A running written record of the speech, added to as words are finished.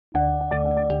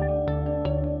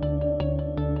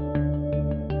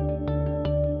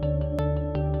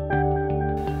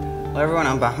Hello everyone,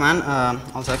 I'm Bahman.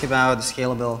 I'll talk about the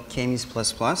scalable K-means++.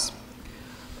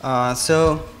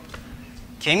 So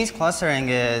K-means clustering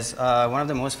is one of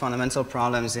the most fundamental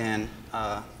problems in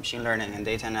machine learning and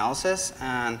data analysis,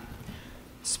 and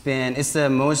it's the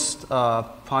most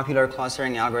popular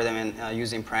clustering algorithm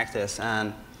used in practice,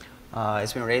 and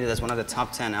it's been rated as one of the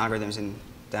top 10 algorithms in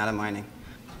data mining.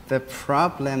 The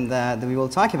problem that we will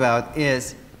talk about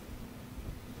is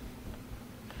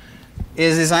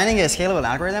designing a scalable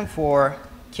algorithm for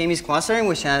K-means clustering,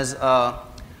 which has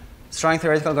strong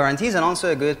theoretical guarantees and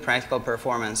also a good practical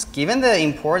performance. Given the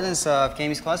importance of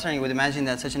K-means clustering, you would imagine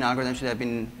that such an algorithm should have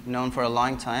been known for a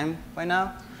long time by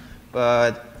now,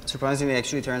 but surprisingly, it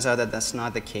actually turns out that that's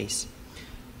not the case.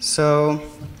 So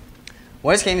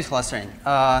what is K-means clustering?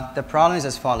 The problem is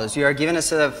as follows. You are given a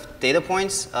set of data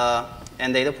points,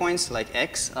 n data points, like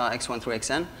x, x1 through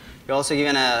xn. You're also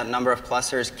given a number of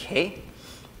clusters k.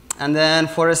 And then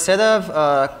for a set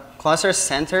of cluster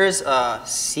centers,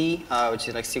 C, which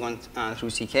is like C1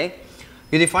 through Ck,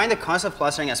 you define the cost of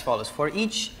clustering as follows. For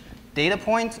each data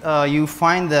point, you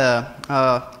find the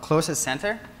closest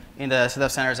center in the set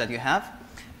of centers that you have.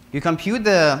 You compute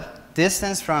the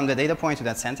distance from the data point to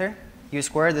that center. You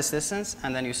square this distance,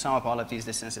 and then you sum up all of these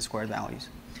distances squared values.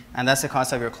 And that's the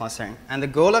cost of your clustering. And the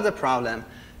goal of the problem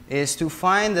is to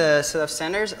find the set of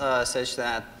centers such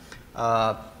that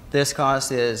this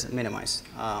cost is minimized.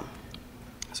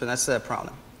 So that's the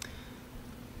problem.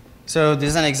 So this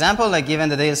is an example, like given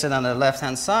the data set on the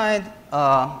left-hand side,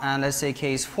 and let's say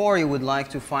case 4, you would like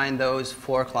to find those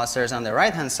 4 clusters on the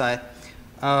right-hand side.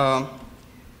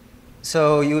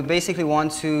 So you would basically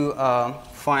want to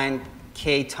find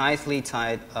k tightly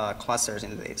tied clusters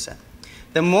in the data set.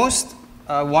 The most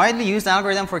widely used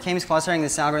algorithm for K-means clustering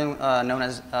is this algorithm known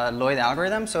as Lloyd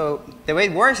Algorithm. So the way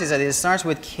it works is that it starts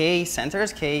with k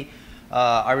centers, k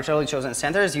arbitrarily chosen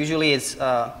centers. Usually it's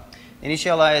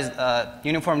initialized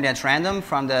uniformly at random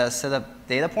from the set of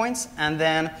data points. And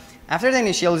then after the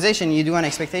initialization, you do an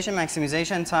expectation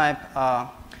maximization type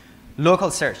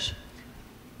local search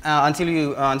until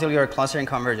your clustering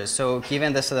converges. So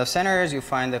given the set of centers, you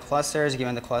find the clusters.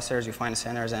 Given the clusters, you find the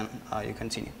centers, and you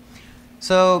continue.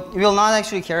 So we will not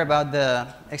actually care about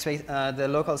the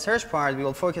local search part. We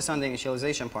will focus on the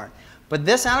initialization part. But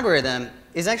this algorithm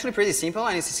is actually pretty simple,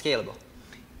 and it's scalable.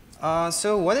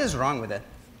 So what is wrong with it?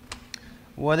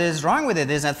 What is wrong with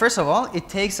it is that, first of all, it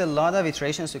takes a lot of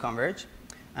iterations to converge.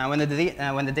 And when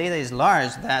the data is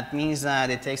large, that means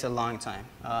that it takes a long time.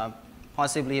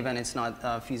 Possibly even it's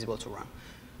not feasible to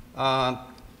run.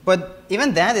 But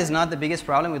even that is not the biggest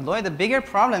problem with Lloyd. The bigger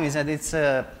problem is that it's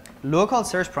a local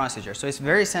search procedure, so it's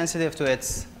very sensitive to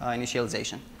its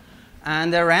initialization.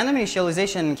 And the random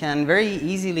initialization can very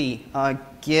easily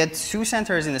get 2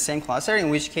 centers in the same cluster,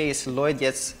 in which case Lloyd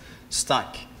gets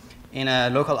stuck in a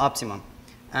local optimum.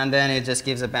 And then it just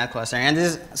gives a bad cluster.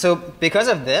 And so because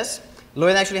of this,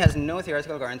 Lloyd actually has no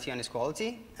theoretical guarantee on its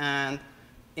quality. And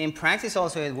in practice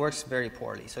also, it works very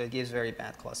poorly. So it gives very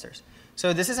bad clusters.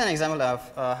 So this is an example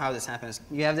of how this happens.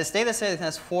 You have this data set. It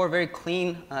has 4 very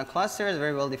clean clusters,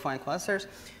 very well-defined clusters.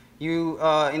 You,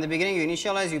 in the beginning, you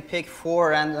initialize. You pick 4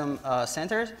 random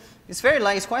centers. It's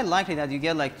quite likely that you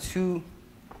get like 2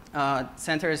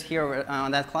 centers here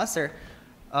on that cluster.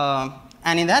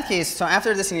 And in that case, so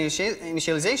after this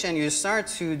initialization, you start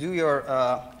to do your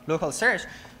local search.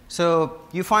 So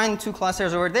you find 2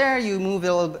 clusters over there. You move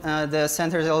the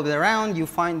centers a little bit around. You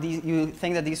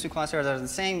think that these 2 clusters are the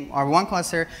same, are one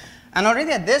cluster. And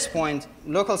already at this point,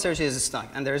 local search is stuck.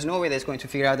 And there is no way that it's going to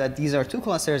figure out that these are 2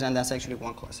 clusters and that's actually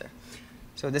 1 cluster.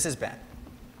 So this is bad.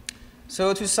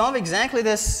 So to solve exactly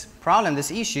this problem, this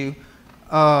issue,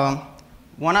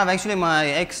 one of actually my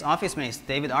ex-office mates,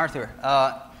 David Arthur,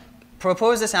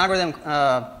 proposed this algorithm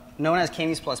known as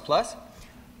K-means++.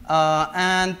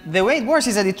 And the way it works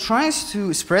is that it tries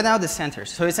to spread out the centers.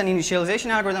 So it's an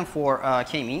initialization algorithm for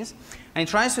K-means. And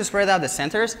it tries to spread out the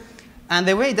centers. And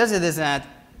the way it does it is that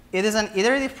it is an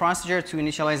iterative procedure to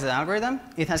initialize the algorithm.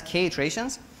 It has k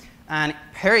iterations. And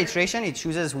per iteration, it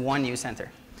chooses 1 new center.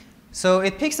 So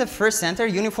it picks the first center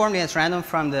uniformly at random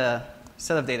from the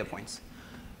set of data points.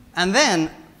 And then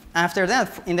after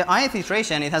that, in the ith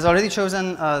iteration, it has already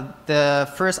chosen the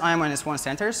first I-1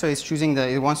 center. So it's choosing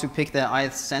it wants to pick the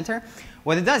ith center.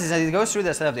 What it does is that it goes through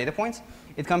the set of data points.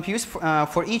 It computes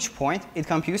for each point. It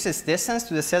computes its distance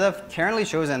to the set of currently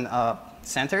chosen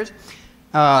centers.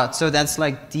 So that's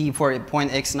like d for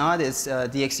point x0 is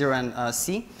dx0 and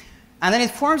c. And then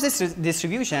it forms this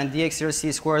distribution, dx0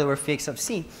 c squared over phi x of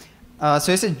c.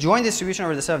 So it's a joint distribution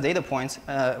over the set of data points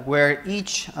where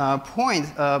each point,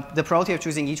 the probability of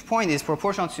choosing each point is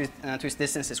proportional to its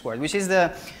distance squared, which is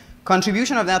the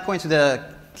contribution of that point to the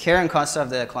current cost of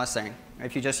the clustering,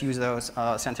 if you just use those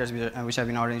centers which have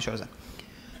been already chosen.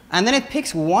 And then it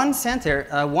picks one center,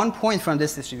 1 point from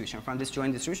this distribution, from this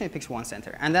joint distribution, it picks one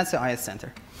center. And that's the ith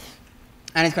center.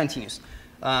 And it continues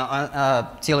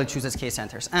till it chooses k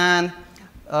centers. And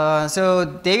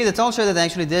so David et al. Showed that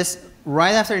actually this,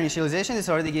 right after initialization, this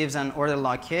already gives an order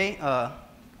log k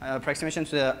approximation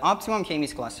to the optimum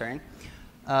k-means clustering.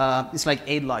 It's like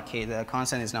 8 log k. The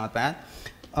constant is not bad.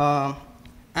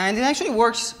 And it actually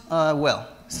works well.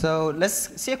 So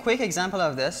let's see a quick example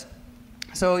of this.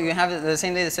 So you have the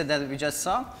same data set that we just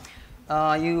saw.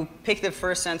 You pick the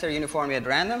first center uniformly at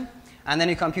random, and then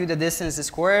you compute the distance, the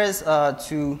squares,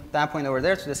 to that point over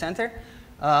there, to the center.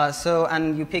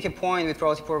 And you pick a point with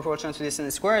probability proportional to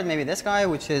distance squared, maybe this guy,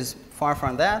 which is far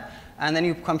from that. And then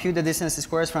you compute the distance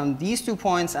squares from these 2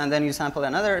 points, and then you sample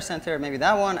another center, maybe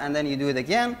that one, and then you do it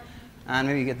again. And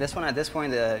maybe you get this one. At this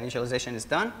point, the initialization is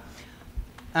done.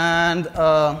 And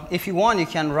if you want, you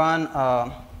can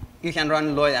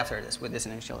run Lloyd after this with this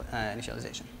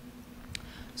initialization.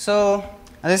 So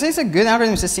as I say, it's a good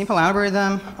algorithm. It's a simple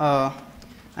algorithm,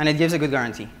 and it gives a good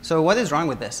guarantee. So what is wrong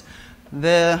with this?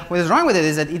 What is wrong with it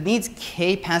is that it needs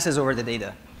k passes over the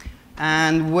data.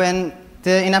 And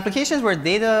in applications where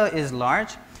data is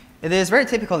large, it is very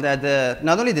typical that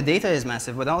not only the data is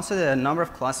massive, but also the number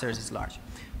of clusters is large.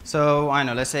 So I don't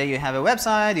know, let's say you have a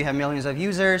website, you have millions of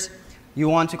users, you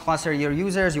want to cluster your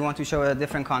users, you want to show a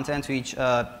different content to each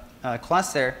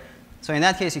cluster. So in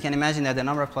that case, you can imagine that the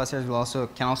number of clusters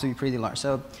can also be pretty large.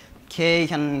 So k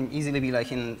can easily be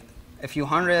like in a few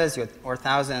hundreds or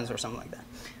thousands or something like that.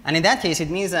 And in that case, it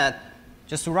means that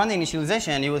just to run the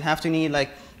initialization, you would have to need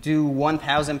do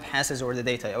 1,000 passes over the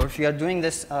data. Or if you are doing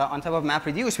this on top of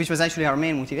MapReduce, which was actually our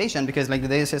main motivation, because the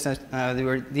data sets they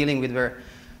were dealing with were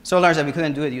so large that we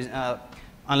couldn't do it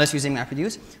unless using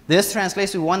MapReduce. This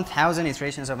translates to 1,000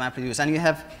 iterations of MapReduce. And you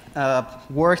have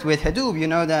worked with Hadoop, you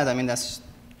know that. I mean, that's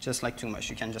just too much.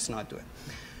 You can just not do it.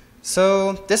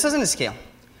 So this doesn't scale.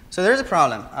 So there's a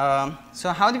problem.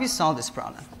 So how do we solve this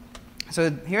problem?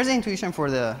 So here's the intuition for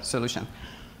the solution.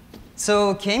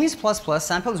 So k-means ++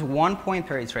 samples 1 point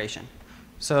per iteration.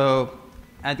 So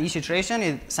at each iteration,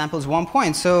 it samples 1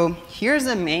 point. So here's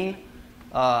the main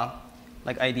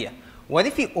idea. What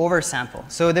if we oversample?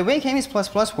 So the way k-means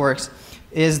 ++ works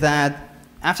is that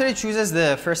after it chooses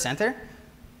the first center,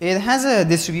 it has a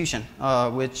distribution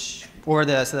over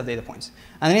the set of data points.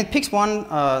 And then it picks one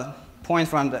point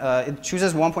from it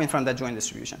chooses 1 point from that joint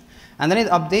distribution. And then it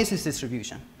updates its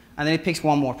distribution. And then it picks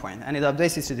one more point. And it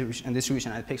updates its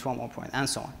distribution, and it picks one more point, and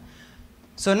so on.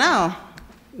 So now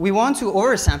we want to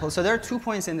oversample. So there are 2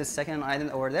 points in this second item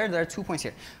over there. There are 2 points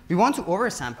here. We want to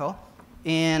oversample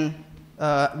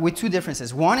with 2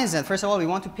 differences. One is that, first of all, we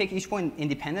want to pick each point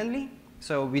independently.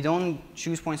 So we don't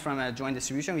choose points from a joint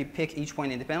distribution. We pick each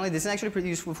point independently. This is actually pretty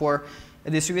useful for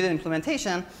a distributed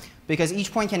implementation, because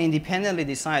each point can independently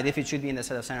decide if it should be in the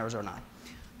set of centers or not.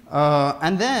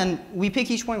 And then we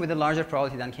pick each point with a larger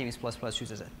probability than k-means ++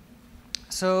 chooses it.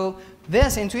 So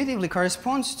this intuitively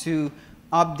corresponds to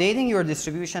updating your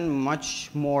distribution much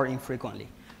more infrequently,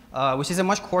 which is a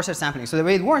much coarser sampling. So the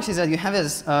way it works is that you have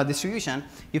a distribution,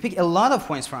 you pick a lot of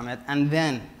points from it, and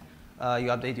then you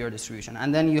update your distribution.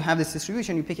 And then you have this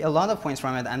distribution, you pick a lot of points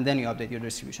from it, and then you update your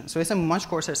distribution. So it's a much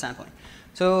coarser sampling.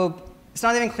 So it's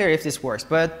not even clear if this works.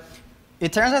 But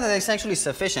it turns out that it's actually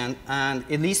sufficient, and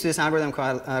it leads to this algorithm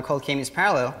called k-means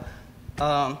parallel.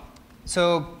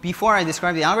 So before I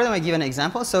describe the algorithm, I give an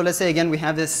example. So let's say, again, we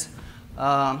have this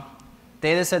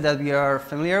data set that we are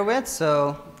familiar with.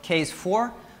 So k is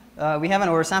 4. We have an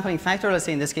oversampling factor. Let's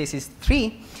say in this case is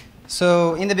 3.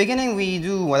 So in the beginning, we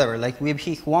do whatever. We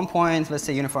pick 1 point, let's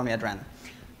say uniformly at random.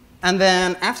 And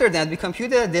then after that, we compute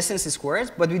the distance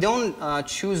squares, but we don't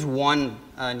choose one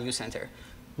new center.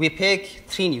 We pick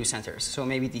 3 new centers, so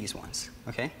maybe these ones,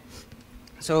 okay?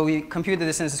 So we compute the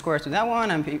distance squares to that one,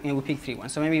 and we pick 3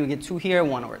 ones. So maybe we get 2 here,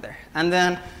 1 over there. And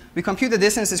then we compute the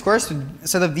distance squares to a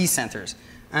set of these centers.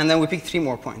 And then we pick 3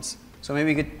 more points. So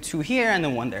maybe we get 2 here and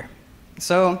then 1 there.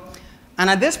 So, and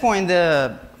at this point,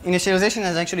 the initialization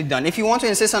is actually done. If you want to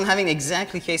insist on having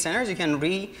exactly k centers, you can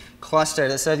re-cluster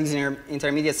the set of these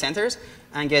intermediate centers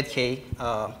and get k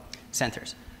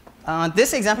centers.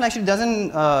 This example actually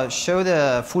doesn't show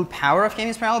the full power of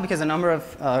k-means parallel, because the number of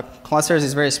clusters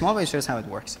is very small, but it shows how it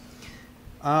works.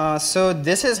 So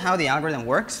this is how the algorithm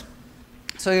works.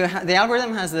 So the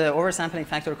algorithm has the oversampling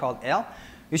factor called L.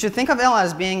 You should think of L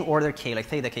as being order k, like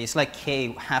theta k. It's like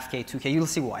k, half k, 2k. You'll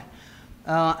see why.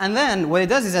 And then what it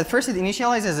does is that first it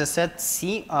initializes a set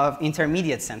C of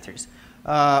intermediate centers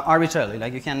arbitrarily.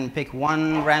 Like you can pick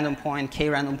 1 random point, k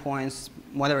random points,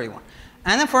 whatever you want.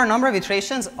 And then for a number of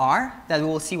iterations R that we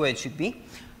will see what it should be,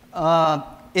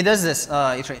 it does this.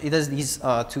 It does these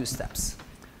two steps.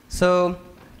 So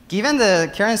given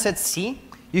the current set C,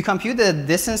 you compute the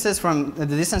distance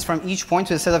from each point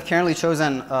to a set of currently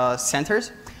chosen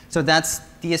centers. So that's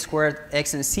d squared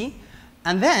x and c.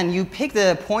 And then you pick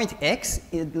the point x.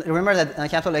 Remember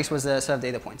that capital X was the set of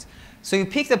data points. So you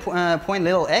pick the point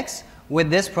little x with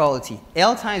this probability,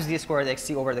 L times d squared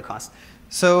xc over the cost.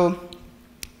 So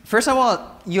first of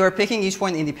all, you are picking each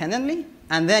point independently,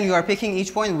 and then you are picking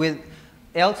each point with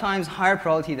L times higher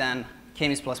probability than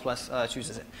k-means plus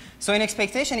chooses it. So in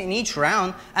expectation in each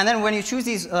round, and then when you choose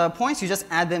these points, you just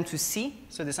add them to C.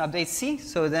 So this updates C.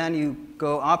 So then you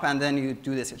go up, and then you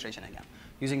do this iteration again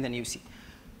using the new C.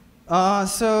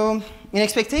 So in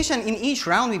expectation, in each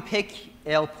round, we pick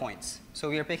L points. So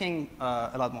we are picking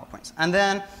a lot more points. And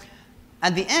then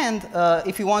at the end,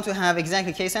 if you want to have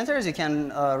exactly K centers, you can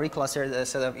recluster the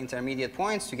set of intermediate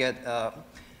points to get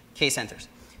K centers.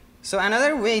 So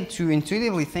another way to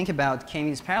intuitively think about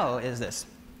K-means parallel is this.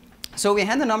 So we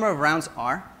had the number of rounds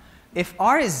R. If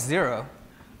R is 0,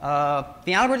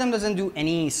 the algorithm doesn't do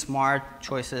any smart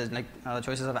choices, like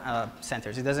choices of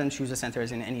centers. It doesn't choose the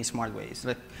centers in any smart ways.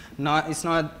 Like it's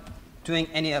not doing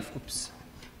any of,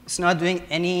 it's not doing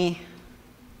any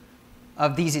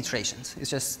of these iterations.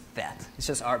 It's just that. It's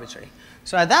just arbitrary.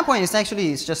 So at that point,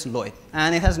 it's just Lloyd,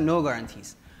 and it has no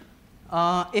guarantees.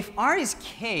 If R is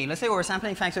K, let's say our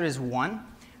sampling factor is 1,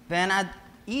 then at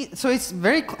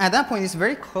that point, it's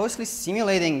very closely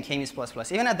simulating K-means plus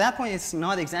plus. Even at that point, it's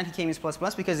not exactly K-means plus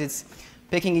plus because it's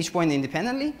picking each point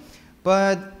independently.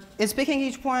 But it's picking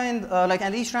each point, like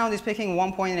at each round, it's picking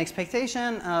 1 point in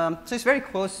expectation. So it's very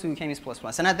close to K-means plus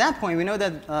plus. And at that point, we know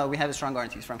that we have strong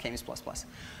guarantees from K-means plus plus.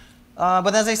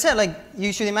 But as I said, like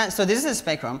you should imagine, so this is a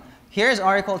spectrum. Here is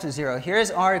R equal to 0. Here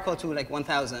is R equal to like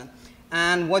 1,000.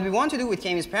 And what we want to do with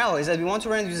K-means parallel is that we want to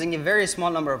run it using a very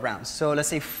small number of rounds. So let's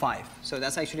say 5. So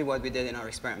that's actually what we did in our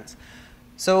experiments.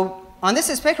 So on this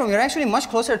spectrum, we're actually much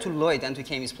closer to Lloyd than to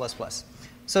K-means plus plus.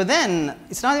 So then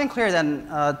it's not even clear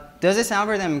that does this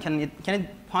algorithm, can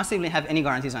it possibly have any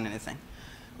guarantees on anything?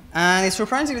 And it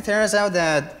surprisingly turns out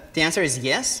that the answer is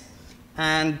yes.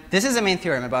 And this is the main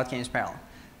theorem about K-means parallel.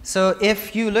 So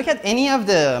if you look at any of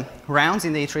the rounds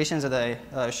in the iterations that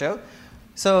I showed,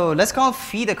 so let's call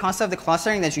phi the cost of the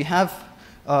clustering that you have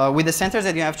with the centers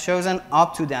that you have chosen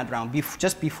up to that round,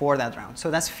 just before that round. So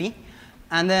that's phi.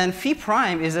 And then phi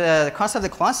prime is the cost of the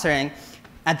clustering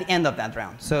at the end of that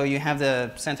round. So you have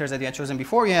the centers that you had chosen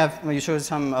before. You chose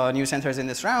some new centers in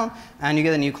this round, and you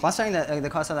get a new clustering. The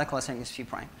cost of that clustering is phi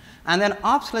prime. And then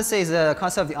opt, let's say, is the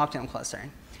cost of the optimum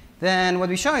clustering. Then what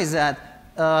we show is that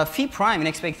phi prime in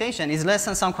expectation is less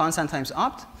than some constant times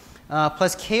opt.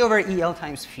 Plus k over EL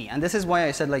times phi. And this is why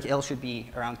I said like L should be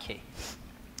around k.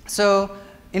 So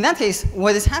in that case,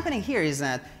 what is happening here is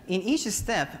that in each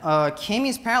step,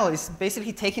 K-means parallel is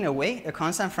basically taking away a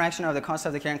constant fraction of the cost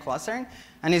of the current clustering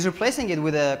and is replacing it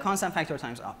with a constant factor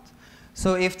times opt.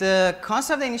 So if the cost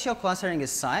of the initial clustering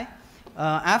is psi,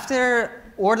 after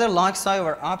order log psi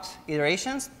over opt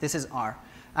iterations, this is R.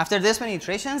 After this many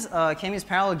iterations, K-means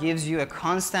parallel gives you a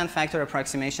constant factor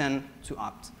approximation to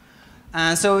opt.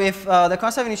 And so if the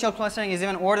cost of initial clustering is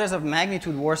even orders of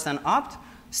magnitude worse than opt,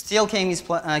 still K-means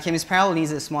parallel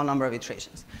needs a small number of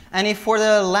iterations. And if for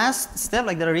the last step,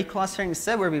 like the reclustering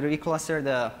step where we recluster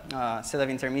the set of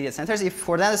intermediate centers, if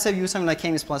for that step you use something like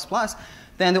K-means plus plus,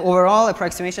 then the overall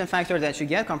approximation factor that you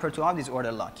get compared to opt is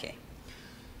order log k.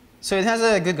 So it has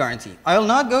a good guarantee. I will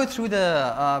not go through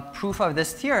the proof of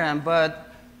this theorem, but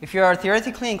if you are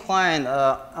theoretically inclined,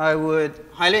 I would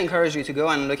highly encourage you to go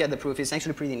and look at the proof. It's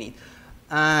actually pretty neat.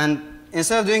 And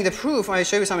instead of doing the proof, I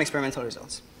show you some experimental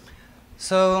results.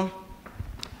 So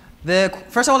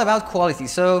first of all, about quality.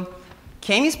 So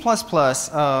K-means plus plus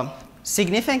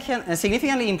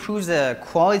significantly improves the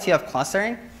quality of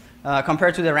clustering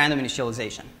compared to the random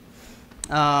initialization.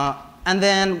 And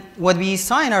then what we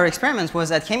saw in our experiments was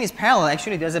that K-means parallel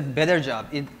actually does a better job.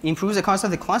 It improves the cost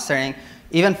of the clustering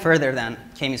even further than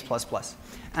K-means plus plus.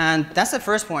 And that's the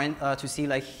first point to see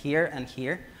like here and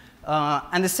here.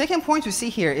 And the second point to see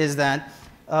here is that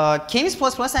K-means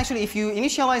plus plus actually, if you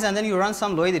initialize and then you run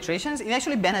some Lloyd iterations, it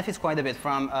actually benefits quite a bit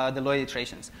from the Lloyd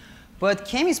iterations. But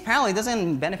K-means parallel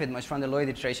doesn't benefit much from the Lloyd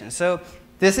iterations. So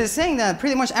this is saying that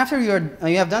pretty much after you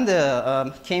have done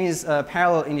the K-means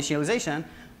parallel initialization,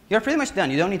 you're pretty much done.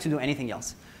 You don't need to do anything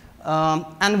else.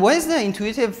 And what is the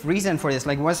intuitive reason for this?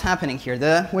 Like what's happening here?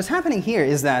 What's happening here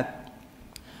is that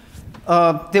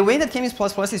the way that K-means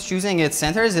plus plus is choosing its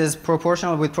centers is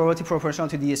proportional with probability proportional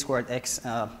to d squared x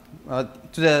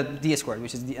to the d squared,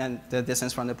 which is the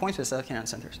distance from the point to the set of current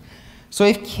centers. So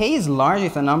if k is large,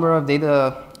 if the number of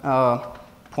data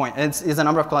is the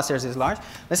number of clusters is large,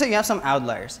 let's say you have some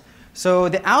outliers. So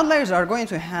the outliers are going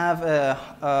to have a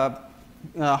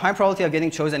high probability of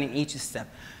getting chosen in each step.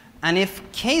 And if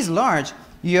k is large,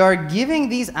 you are giving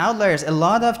these outliers a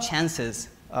lot of chances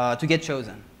to get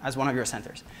chosen as one of your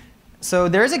centers. So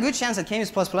there is a good chance that k-means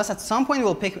plus plus at some point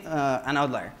will pick an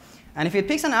outlier. And if it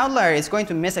picks an outlier, it's going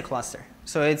to miss a cluster.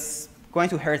 So it's going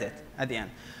to hurt it at the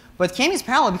end. But k-means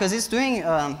parallel, because it's doing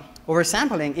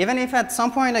oversampling, even if at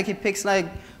some point like it picks like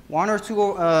 1 or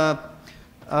 2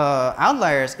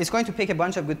 outliers, it's going to pick a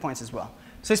bunch of good points as well.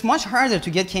 So it's much harder to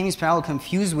get k-means parallel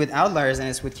confused with outliers than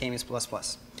it's with k-means plus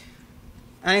plus.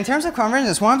 And in terms of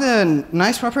convergence, one of the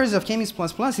nice properties of k-means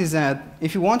plus plus is that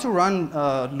if you want to run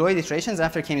Lloyd iterations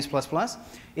after k-means plus plus,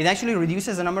 it actually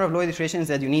reduces the number of Lloyd iterations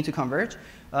that you need to converge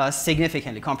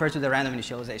significantly compared to the random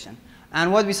initialization.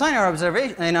 And what we saw in our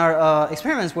observation, in our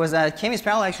experiments, was that k-means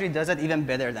parallel actually does it even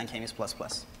better than k-means plus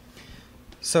plus.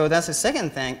 So that's the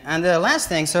second thing. And the last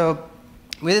thing, so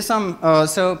we did some,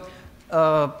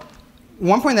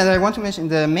 one point that I want to mention,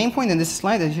 the main point in this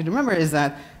slide that you should remember is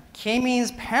that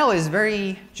k-means parallel is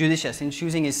very judicious in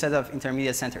choosing a set of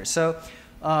intermediate centers. So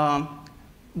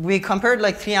we compared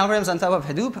like 3 algorithms on top of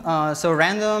Hadoop. So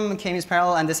random, k-means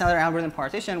parallel, and this other algorithm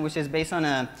partition, which is based on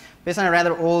a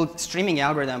rather old streaming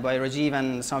algorithm by Rajiv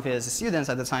and some of his students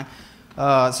at the time.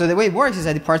 So the way it works is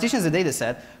that it partitions the data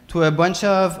set to a bunch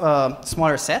of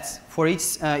smaller sets. For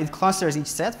each, it clusters each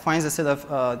set, finds a set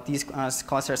of these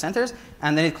cluster centers,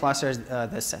 and then it clusters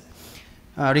this set,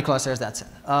 reclusters that set.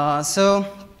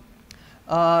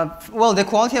 Well, the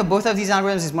quality of both of these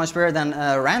algorithms is much better than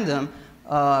random.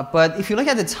 But if you look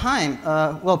at the time,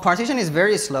 well, partition is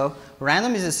very slow.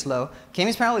 Random is slow.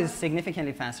 K-means parallel is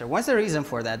significantly faster. What's the reason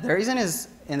for that? The reason is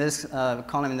in this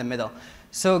column in the middle.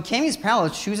 So k-means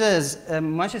parallel chooses a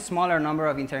much smaller number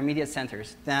of intermediate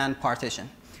centers than partition.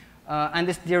 And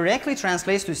this directly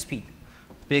translates to speed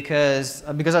because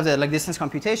of the like distance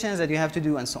computations that you have to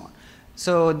do and so on.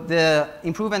 So the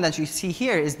improvement that you see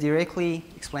here is directly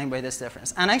explained by this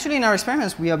difference. And actually, in our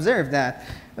experiments, we observed that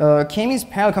k-means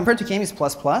parallel compared to k-means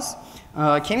plus plus,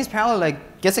 k-means parallel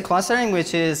like gets a clustering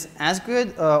which is as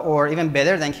good or even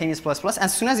better than k-means plus plus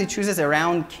as soon as it chooses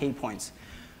around k points.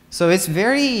 So it's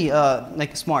very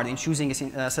like smart in choosing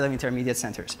a set of intermediate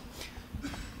centers.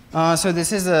 So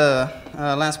this is the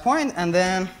last point, and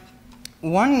then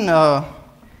one.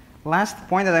 Last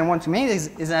point that I want to make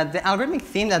is that the algorithmic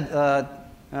theme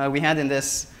that we had in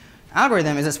this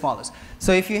algorithm is as follows.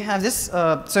 So if you have this,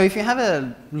 so if you have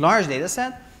a large data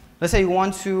set, let's say you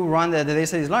want to run the data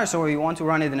set is large, so you want to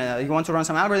run it you want to run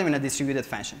some algorithm in a distributed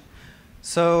fashion.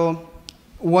 So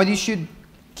what you should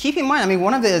keep in mind, I mean,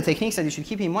 one of the techniques that you should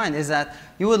keep in mind is that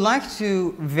you would like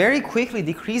to very quickly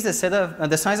decrease the set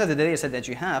of the size of the data set that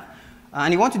you have.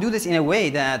 And you want to do this in a way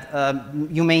that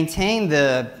you maintain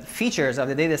the features of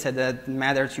the data set that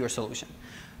matter to your solution.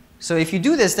 So if you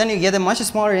do this, then you get a much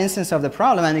smaller instance of the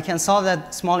problem, and you can solve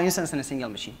that small instance in a single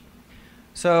machine.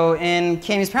 So in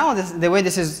k-means parallel, the way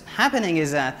this is happening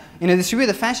is that in a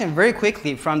distributed fashion, very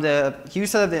quickly from the huge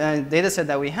set of the data set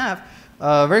that we have,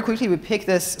 very quickly we pick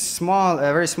this small,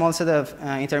 very small set of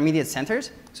intermediate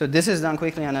centers. So this is done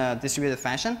quickly in a distributed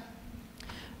fashion.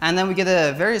 And then we get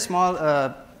a very small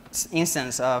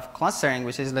instance of clustering,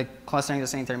 which is like clustering the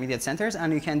same intermediate centers,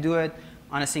 and you can do it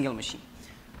on a single machine.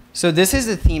 So this is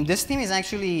the theme. This theme is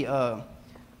actually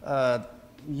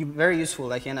very useful.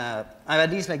 Like I've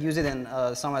at least like used it in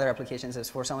some other applications as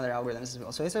for some other algorithms as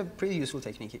well. So it's a pretty useful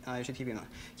technique. You should keep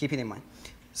it in mind.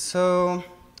 So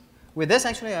with this,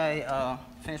 actually, I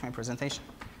finished my presentation.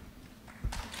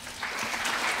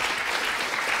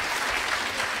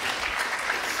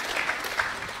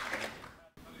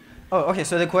 Oh, OK.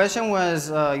 So the question was,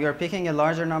 you're picking a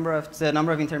larger number of the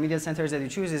number of intermediate centers that you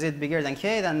choose. Is it bigger than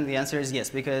k? Then the answer is yes,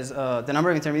 because the number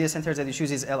of intermediate centers that you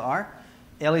choose is LR.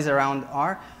 L is around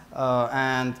R.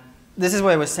 And this is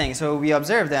what I was saying. So we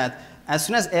observed that as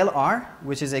soon as LR,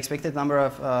 which is the expected number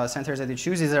of centers that you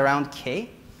choose, is around k,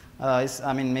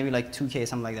 I mean, maybe like 2k,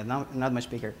 something like that, not much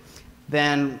bigger,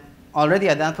 then already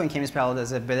at that point, k-means parallel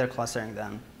does a better clustering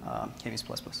than k-means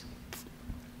plus plus.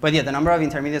 But yeah, the number of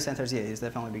intermediate centers, yeah, is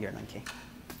definitely bigger than k.